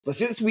But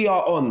since we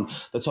are on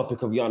the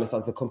topic of Giannis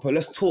Antetokounmpo,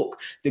 let's talk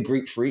the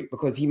Greek Freak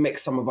because he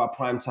makes some of our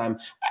primetime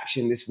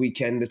action this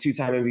weekend. The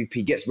two-time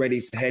MVP gets ready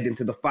to head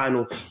into the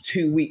final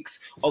 2 weeks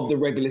of the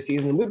regular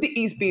season. And with the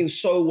East being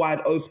so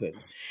wide open,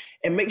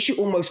 it makes you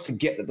almost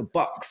forget that the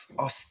Bucks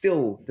are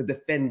still the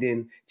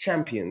defending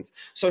champions.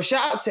 So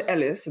shout out to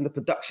Ellis and the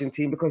production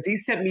team because he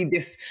sent me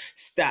this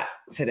stat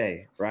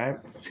today, right?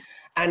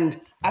 And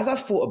as I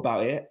thought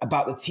about it,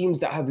 about the teams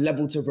that have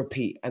leveled to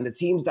repeat and the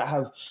teams that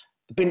have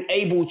been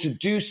able to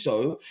do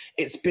so,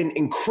 it's been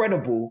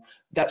incredible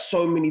that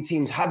so many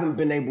teams haven't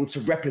been able to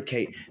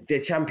replicate their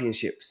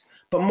championships.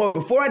 But Mo,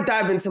 before I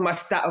dive into my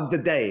stat of the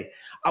day,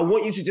 I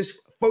want you to just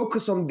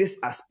focus on this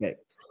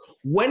aspect.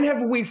 When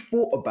have we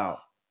thought about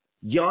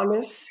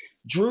Giannis,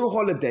 Drew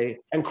Holiday,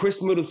 and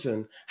Chris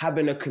Middleton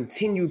having a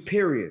continued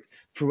period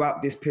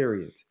throughout this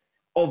period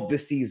of the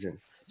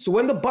season? So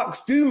when the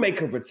Bucks do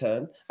make a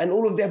return and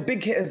all of their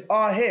big hitters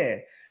are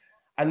here,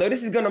 I know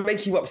this is going to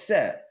make you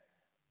upset,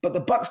 but the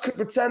Bucks could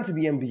return to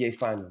the NBA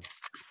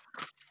Finals.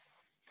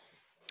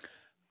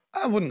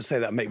 I wouldn't say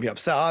that make me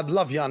upset. I'd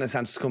love Giannis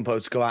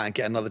Antetokounmpo to go out and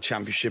get another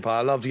championship.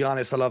 I love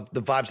Giannis. I love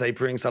the vibes that he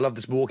brings. I love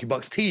this Milwaukee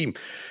Bucks team.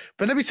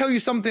 But let me tell you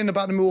something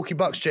about the Milwaukee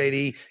Bucks,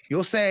 Jaydee.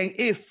 You're saying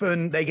if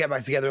and they get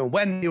back together and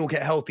when they all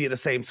get healthy at the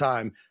same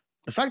time.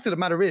 The fact of the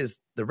matter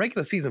is the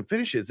regular season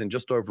finishes in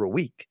just over a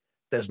week.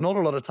 There's not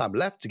a lot of time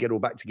left to get all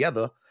back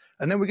together.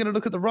 And then we're going to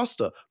look at the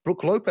roster.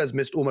 Brook Lopez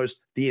missed almost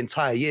the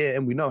entire year,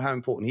 and we know how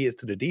important he is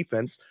to the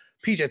defense.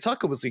 PJ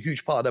Tucker was a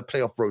huge part of the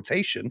playoff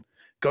rotation.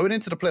 Going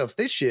into the playoffs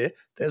this year,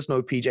 there's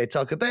no PJ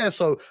Tucker there.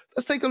 So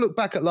let's take a look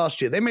back at last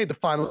year. They made the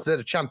finals. They're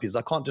the champions.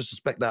 I can't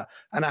disrespect that.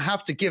 And I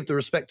have to give the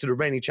respect to the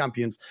reigning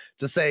champions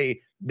to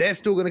say they're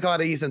still going to go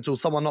out of the East until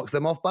someone knocks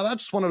them off. But I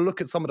just want to look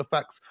at some of the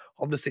facts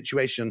of the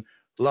situation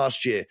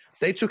last year.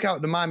 They took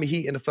out the Miami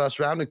Heat in the first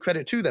round, and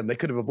credit to them. They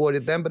could have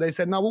avoided them, but they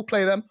said, no, we'll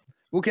play them.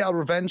 We'll get our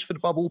revenge for the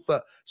bubble.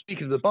 But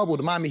speaking of the bubble,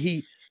 the Miami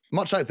Heat,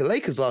 much like the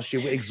Lakers last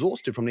year, were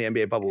exhausted from the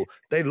NBA bubble.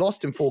 They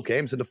lost in 4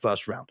 games in the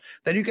first round.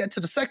 Then you get to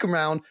the second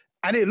round,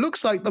 and it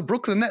looks like the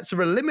Brooklyn Nets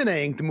are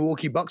eliminating the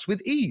Milwaukee Bucks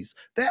with ease.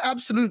 They're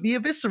absolutely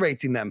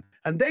eviscerating them.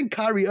 And then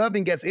Kyrie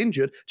Irving gets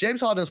injured.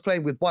 James Harden's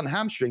playing with one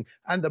hamstring,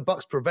 and the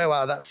Bucks prevail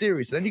out of that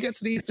series. And then you get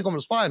to the Eastern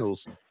Conference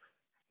Finals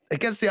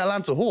against the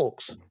Atlanta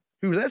Hawks,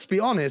 who, let's be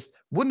honest,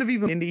 wouldn't have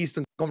even been in the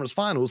Eastern Conference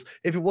Finals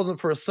if it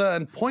wasn't for a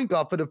certain point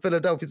guard for the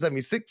Philadelphia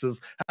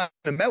 76ers having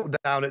a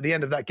meltdown at the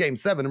end of that Game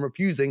 7 and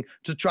refusing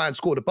to try and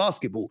score the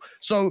basketball.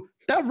 So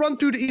that run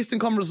through the Eastern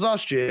Conference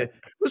last year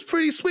was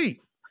pretty sweet.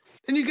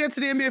 Then you get to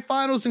the NBA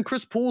Finals and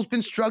Chris Paul's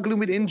been struggling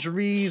with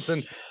injuries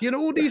and,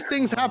 all these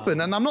things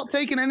happen. And I'm not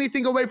taking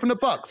anything away from the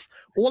Bucks.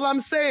 All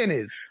I'm saying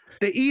is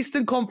the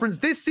Eastern Conference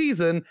this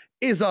season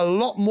is a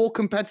lot more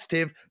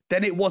competitive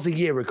than it was a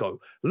year ago.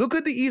 Look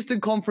at the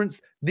Eastern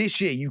Conference this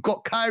year. You've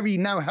got Kyrie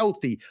now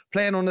healthy,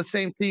 playing on the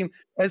same team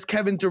as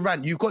Kevin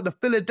Durant. You've got the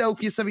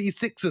Philadelphia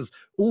 76ers,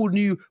 all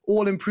new,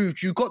 all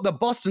improved. You've got the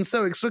Boston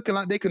Celtics looking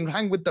like they can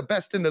hang with the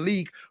best in the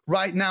league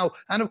right now.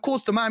 And of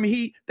course, the Miami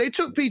Heat, they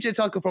took PJ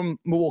Tucker from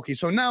Milwaukee.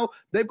 So now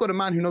they've got a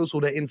man who knows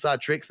all their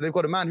inside tricks. They've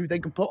got a man who they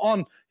can put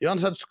on.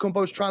 Giannis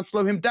Antetokounmpo to try and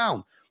slow him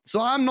down. So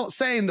I'm not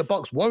saying the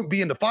Bucks won't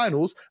be in the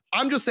finals.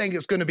 I'm just saying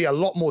it's going to be a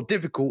lot more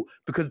difficult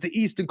because the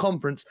Eastern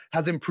Conference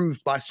has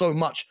improved by so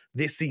much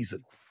this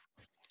season.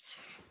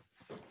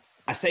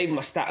 I saved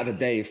my stat of the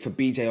day for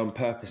BJ on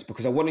purpose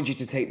because I wanted you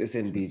to take this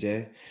in,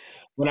 BJ.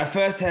 When I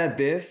first heard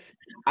this,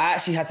 I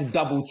actually had to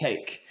double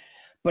take.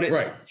 But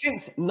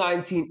since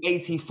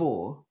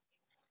 1984,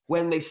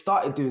 when they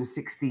started doing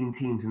 16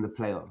 teams in the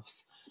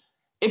playoffs,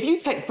 if you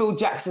take Phil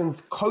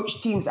Jackson's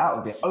coach teams out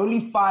of it,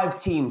 only 5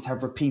 teams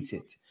have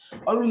repeated.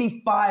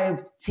 Only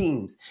 5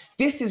 teams.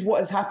 This is what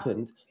has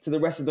happened to the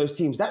rest of those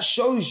teams. That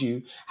shows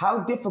you how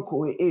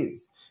difficult it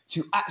is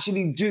to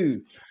actually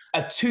do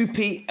a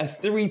 2P, a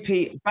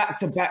 3P,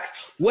 back-to-backs,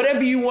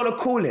 whatever you want to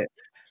call it,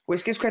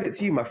 which gives credit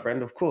to you, my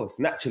friend, of course,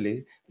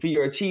 naturally, for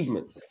your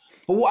achievements.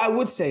 But what I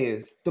would say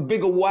is the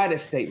bigger, wider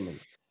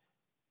statement.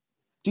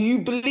 Do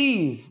you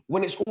believe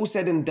when it's all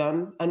said and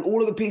done and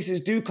all of the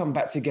pieces do come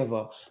back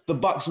together, the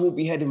Bucks will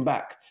be heading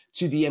back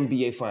to the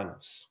NBA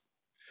Finals?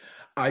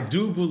 I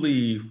do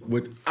believe,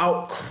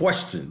 without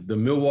question, the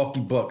Milwaukee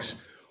Bucks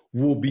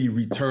will be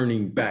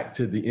returning back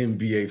to the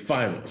NBA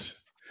Finals.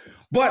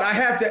 But I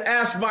have to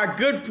ask my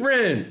good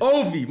friend,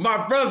 Ovie,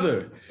 my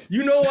brother.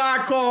 You know why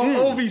I call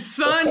Ovie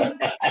son?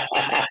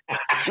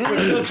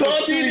 Because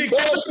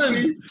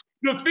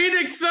the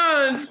Phoenix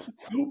Suns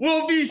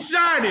will be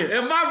shining.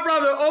 And my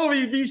brother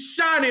Ovie be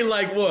shining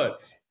like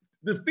what?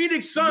 The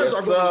Phoenix Suns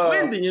are going to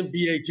win the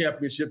NBA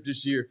championship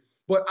this year.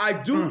 But I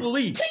do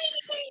believe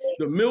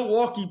the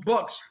Milwaukee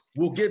Bucks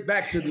will get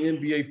back to the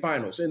NBA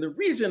Finals. And the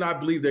reason I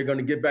believe they're going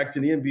to get back to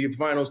the NBA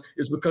Finals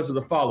is because of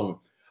the following.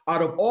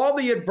 Out of all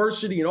the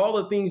adversity and all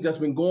the things that's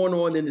been going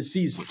on in the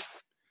season,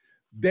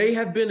 they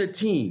have been a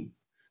team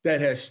that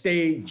has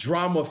stayed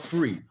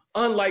drama-free,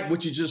 unlike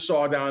what you just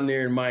saw down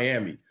there in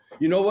Miami.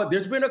 You know what?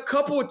 There's been a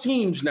couple of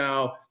teams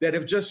now that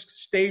have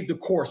just stayed the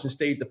course and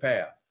stayed the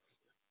path.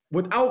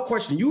 Without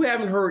question, you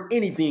haven't heard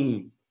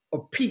anything a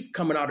peak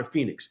coming out of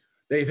Phoenix.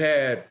 They've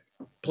had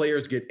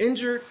players get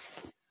injured.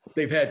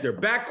 They've had their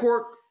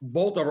backcourt.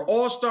 Both are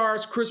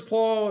all-stars, Chris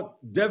Paul,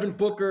 Devin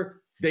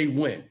Booker. They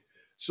win.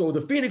 So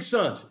the Phoenix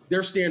Suns,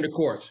 they're staying the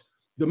course.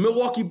 The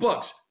Milwaukee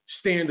Bucks,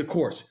 staying the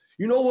course.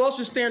 You know who else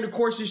is staying the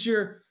course this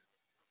year?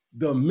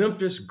 The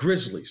Memphis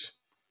Grizzlies.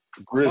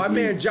 My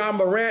man John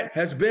Morant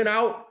has been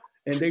out,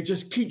 and they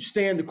just keep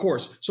staying the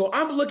course. So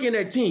I'm looking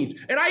at teams,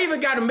 and I even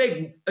got to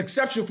make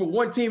exception for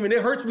one team, and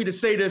it hurts me to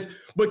say this,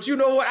 but you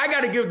know what? I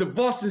got to give the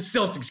Boston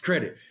Celtics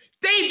credit.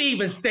 They've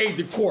even stayed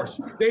the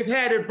course. They've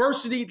had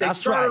adversity. They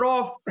started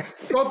off,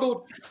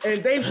 struggled,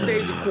 and they've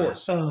stayed the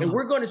course. And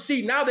we're going to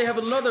see now they have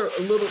a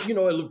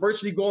little,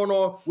 adversity going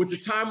on with the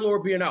Time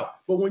Lord being out.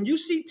 But when you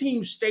see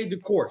teams stay the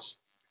course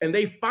and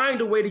they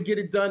find a way to get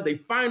it done, they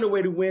find a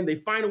way to win, they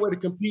find a way to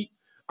compete,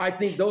 I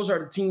think those are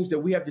the teams that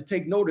we have to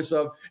take notice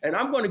of. And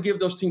I'm going to give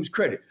those teams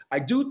credit. I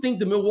do think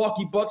the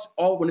Milwaukee Bucks,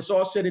 when it's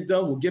all said and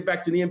done, will get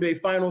back to the NBA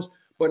Finals.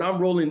 But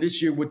I'm rolling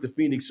this year with the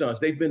Phoenix Suns.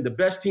 They've been the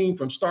best team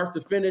from start to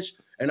finish,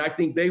 and I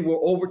think they will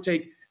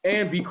overtake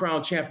and be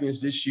crowned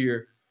champions this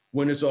year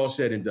when it's all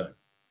said and done.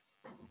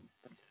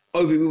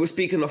 Ovie, we were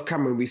speaking off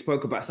camera. We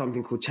spoke about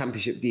something called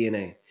championship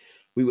DNA.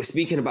 We were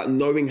speaking about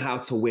knowing how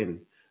to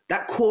win.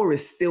 That core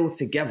is still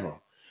together.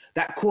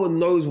 That core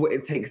knows what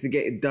it takes to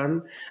get it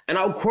done. And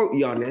I'll quote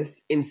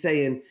Giannis in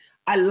saying,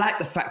 I like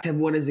the fact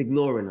everyone is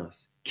ignoring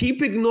us.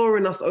 Keep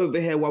ignoring us over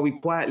here while we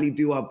quietly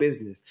do our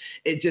business.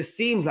 It just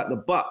seems like the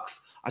Bucks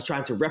are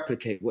trying to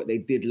replicate what they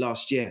did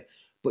last year.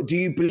 But do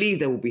you believe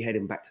they will be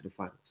heading back to the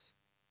finals?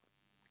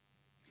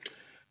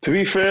 To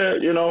be fair,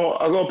 I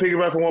got to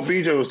piggyback on what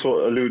BJ was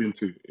alluding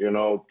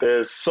to.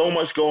 There's so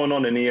much going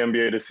on in the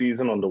NBA this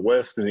season on the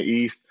West and the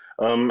East.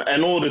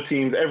 And all the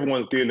teams,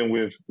 everyone's dealing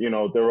with,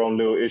 their own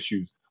little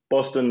issues.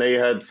 Boston, they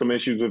had some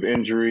issues with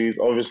injuries.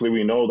 Obviously,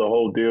 we know the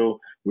whole deal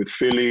with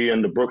Philly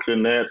and the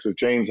Brooklyn Nets with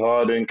James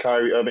Harden,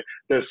 Kyrie Irving.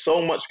 There's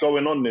so much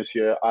going on this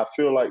year. I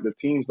feel like the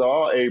teams that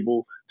are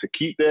able to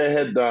keep their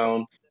head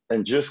down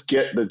and just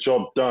get the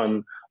job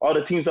done are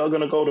the teams that are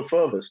going to go the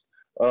furthest.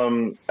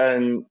 And,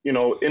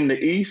 in the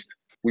East,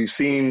 we've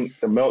seen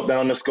the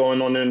meltdown that's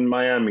going on in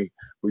Miami.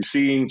 We've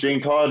seen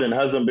James Harden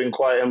hasn't been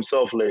quite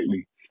himself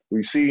lately.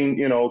 We've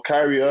seen,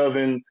 Kyrie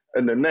Irving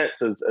and the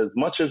Nets, as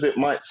much as it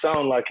might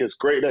sound like it's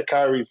great that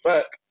Kyrie's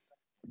back,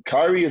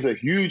 Kyrie is a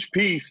huge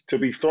piece to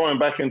be throwing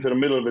back into the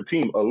middle of the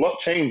team. A lot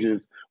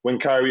changes when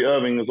Kyrie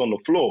Irving is on the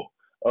floor.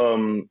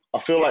 I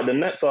feel like the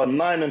Nets are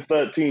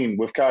 9-13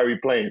 with Kyrie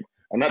playing.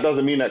 And that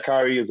doesn't mean that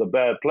Kyrie is a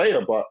bad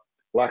player, but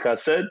like I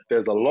said,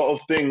 there's a lot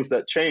of things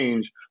that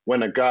change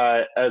when a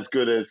guy as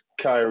good as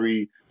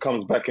Kyrie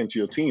comes back into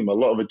your team. A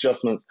lot of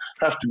adjustments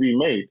have to be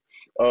made.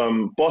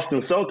 Boston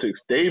Celtics,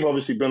 they've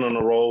obviously been on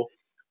a roll.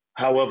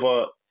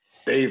 However,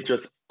 they've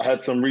just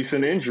had some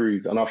recent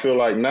injuries. And I feel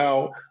like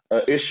now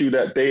an issue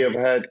that they have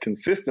had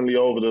consistently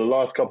over the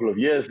last couple of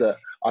years that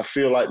I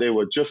feel like they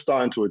were just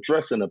starting to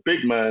address in a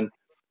big man.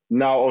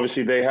 Now,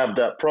 obviously, they have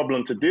that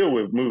problem to deal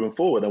with moving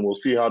forward, and we'll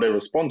see how they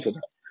respond to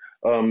that.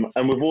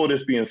 And with all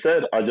this being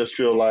said, I just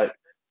feel like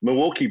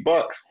Milwaukee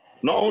Bucks,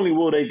 not only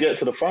will they get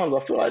to the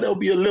finals, I feel like they'll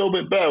be a little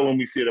bit better when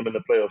we see them in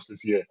the playoffs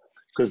this year.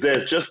 Because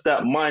there's just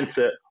that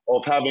mindset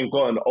of having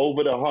gotten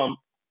over the hump.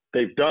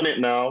 They've done it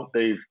now.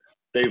 They've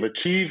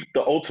achieved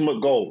the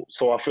ultimate goal.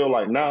 So I feel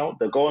like now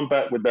they're going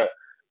back with that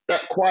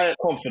quiet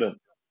confidence,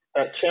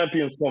 that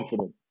champion's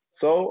confidence.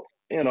 So,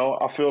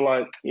 I feel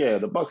like,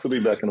 the Bucks will be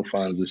back in the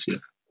finals this year.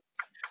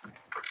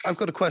 I've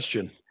got a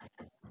question.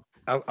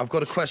 I've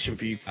got a question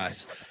for you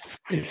guys.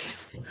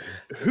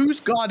 Who's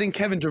guarding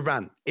Kevin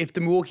Durant if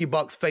the Milwaukee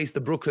Bucks face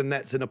the Brooklyn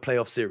Nets in a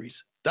playoff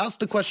series? That's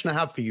the question I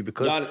have for you,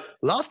 because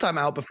last time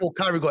out, before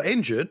Kyrie got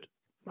injured,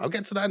 I'll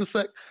get to that in a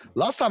sec.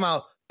 Last time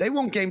out, they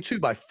won game 2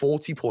 by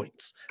 40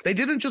 points. They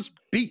didn't just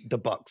beat the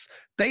Bucks.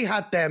 They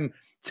had them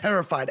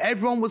terrified.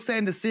 Everyone was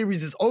saying the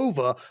series is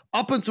over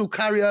up until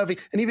Kyrie Irving,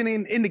 and even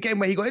in the game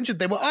where he got injured,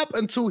 they were up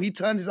until he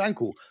turned his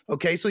ankle.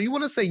 Okay, so you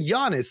want to say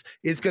Giannis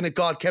is going to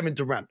guard Kevin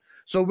Durant.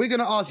 So we're going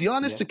to ask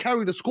Giannis to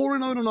carry the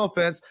scoring load on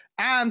offense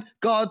and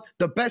guard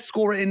the best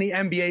scorer in the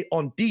NBA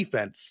on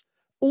defense.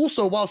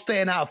 Also, while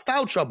staying out of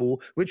foul trouble,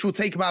 which will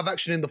take him out of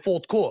action in the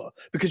fourth quarter,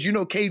 because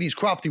KD's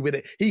crafty with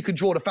it. He can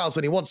draw the fouls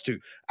when he wants to.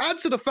 Add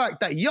to the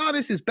fact that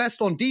Giannis is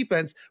best on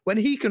defense when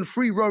he can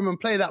free roam and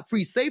play that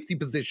free safety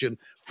position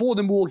for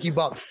the Milwaukee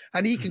Bucks,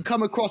 and he can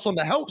come across on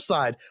the help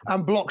side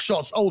and block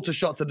shots, alter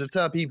shots, and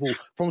deter people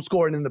from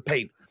scoring in the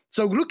paint.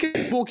 So look at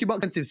the Milwaukee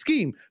Bucks defensive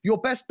scheme. Your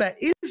best bet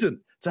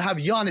isn't to have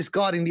Giannis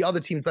guarding the other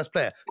team's best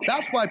player.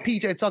 That's why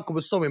PJ Tucker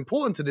was so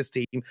important to this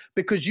team,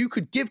 because you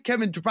could give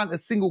Kevin Durant a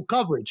single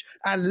coverage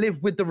and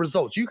live with the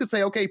results. You could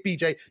say, okay,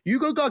 PJ, you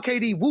go guard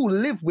KD, we'll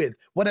live with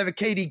whatever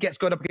KD gets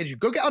going up against you.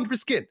 Go get under his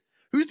skin.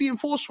 Who's the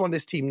enforcer on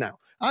this team now?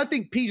 I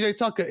think PJ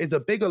Tucker is a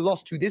bigger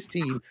loss to this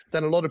team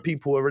than a lot of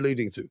people are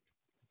alluding to.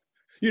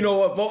 You know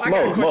what, Mo? I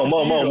got a question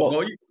for you, Mo.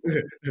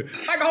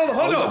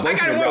 Hold on. I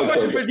got one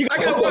question for you. I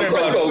got one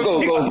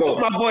question. Go.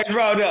 My boys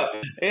riled up.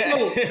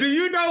 Mo, do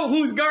you know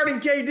who's guarding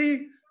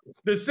KD?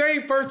 The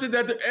same person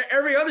that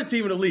every other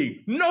team in the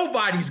league.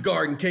 Nobody's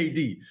guarding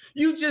KD.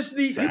 You just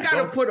need, you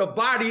got to put a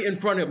body in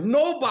front of him.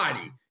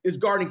 Nobody is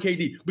guarding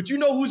KD. But you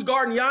know who's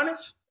guarding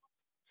Giannis?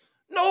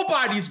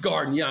 Nobody's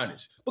guarding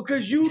Giannis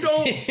because you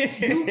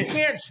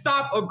can't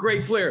stop a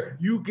great player.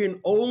 You can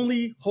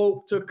only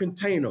hope to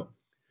contain him.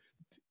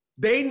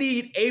 They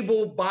need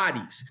able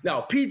bodies.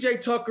 Now, PJ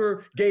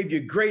Tucker gave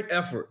you great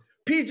effort.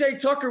 PJ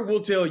Tucker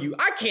will tell you,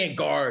 I can't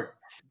guard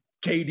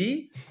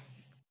KD,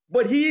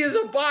 but he is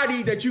a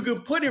body that you can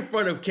put in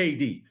front of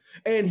KD.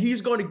 And he's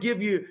going to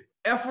give you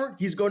effort.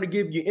 He's going to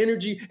give you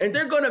energy. And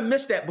they're going to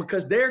miss that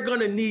because they're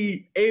going to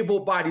need able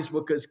bodies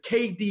because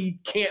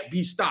KD can't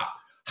be stopped.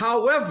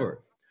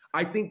 However,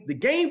 I think the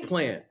game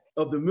plan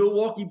of the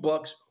Milwaukee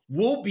Bucks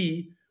will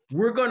be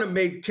we're going to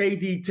make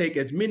KD take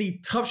as many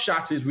tough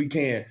shots as we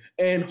can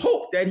and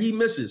hope that he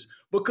misses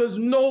because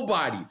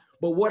nobody.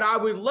 But what I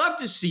would love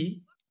to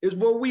see is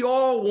what we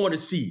all want to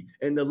see.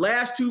 In the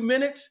last 2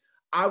 minutes,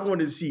 I want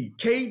to see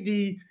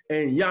KD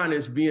and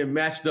Giannis being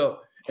matched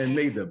up and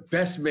may the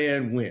best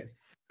man win.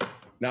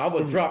 Now, I'm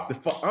going to drop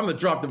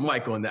the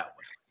mic on that one.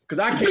 Because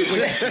I can't wait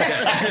to see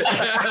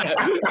that.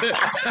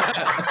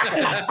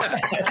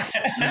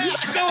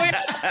 Go ahead.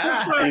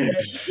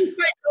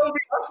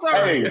 I'm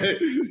sorry. Hey,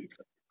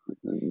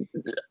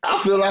 I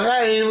feel like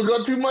I ain't even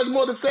got too much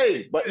more to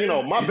say. But,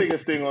 my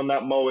biggest thing on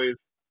that, Mo,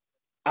 is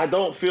I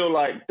don't feel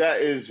like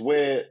that is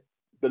where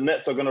the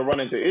Nets are going to run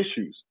into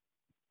issues.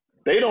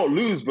 They don't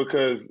lose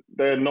because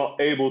they're not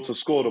able to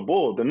score the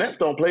ball. The Nets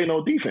don't play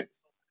no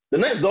defense. The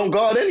Nets don't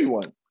guard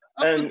anyone.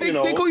 And, they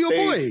got your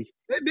boy.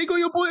 They got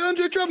your boy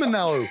Andre Drummond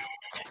now.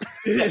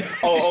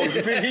 Oh,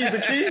 you think he's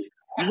the key?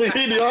 You think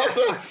he's the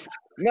answer?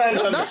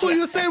 No. That's what you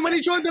were saying when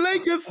he joined the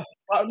Lakers.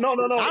 No.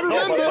 I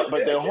remember.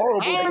 But they're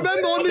horrible. I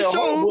remember on this show,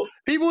 horrible.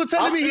 People were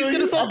telling me he's going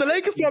to solve the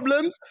Lakers'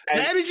 problems.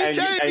 The energy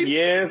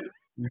changed.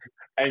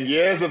 And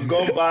years have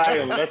gone by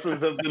and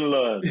lessons have been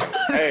learned.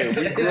 Hey,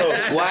 we grow.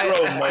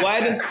 Why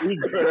does he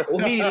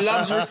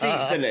loves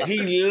receipts in it?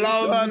 He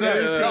loves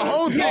the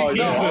whole thing.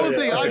 The whole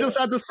thing. I just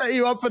had to set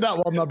you up for that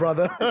one, my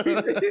brother. No.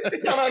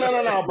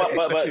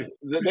 But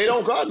they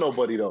don't guard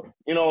nobody though.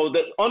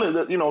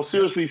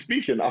 Seriously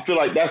speaking, I feel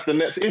like that's the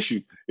Nets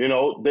issue. They're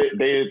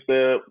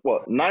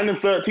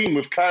 9-13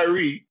 with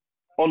Kyrie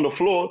on the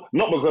floor,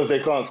 not because they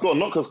can't score,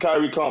 not because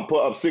Kyrie can't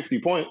put up 60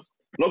 points.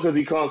 Not because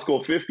he can't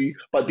score 50,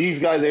 but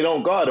these guys, they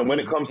don't guard. And when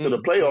it comes to the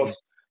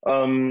playoffs,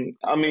 you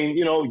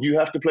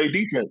have to play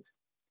defense.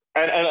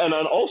 And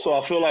also,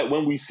 I feel like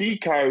when we see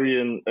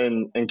Kyrie and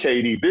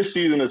KD this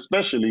season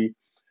especially,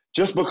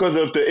 just because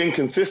of the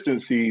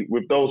inconsistency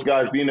with those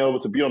guys being able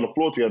to be on the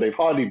floor together, they've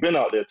hardly been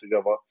out there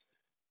together.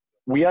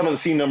 We haven't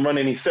seen them run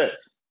any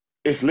sets.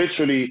 It's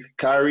literally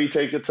Kyrie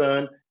take a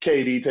turn,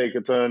 KD take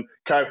a turn.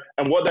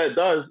 And what that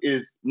does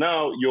is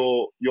now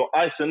you're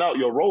icing out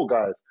your role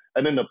guys.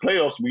 And in the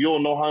playoffs, we all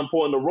know how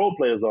important the role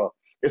players are.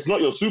 It's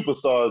not your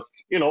superstars.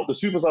 The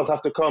superstars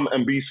have to come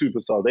and be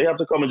superstars. They have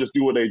to come and just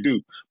do what they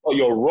do. But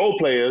your role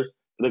players,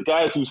 the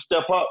guys who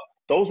step up,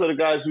 those are the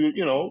guys who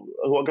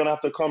are going to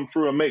have to come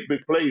through and make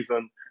big plays.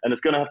 And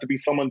it's going to have to be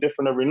someone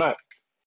different every night.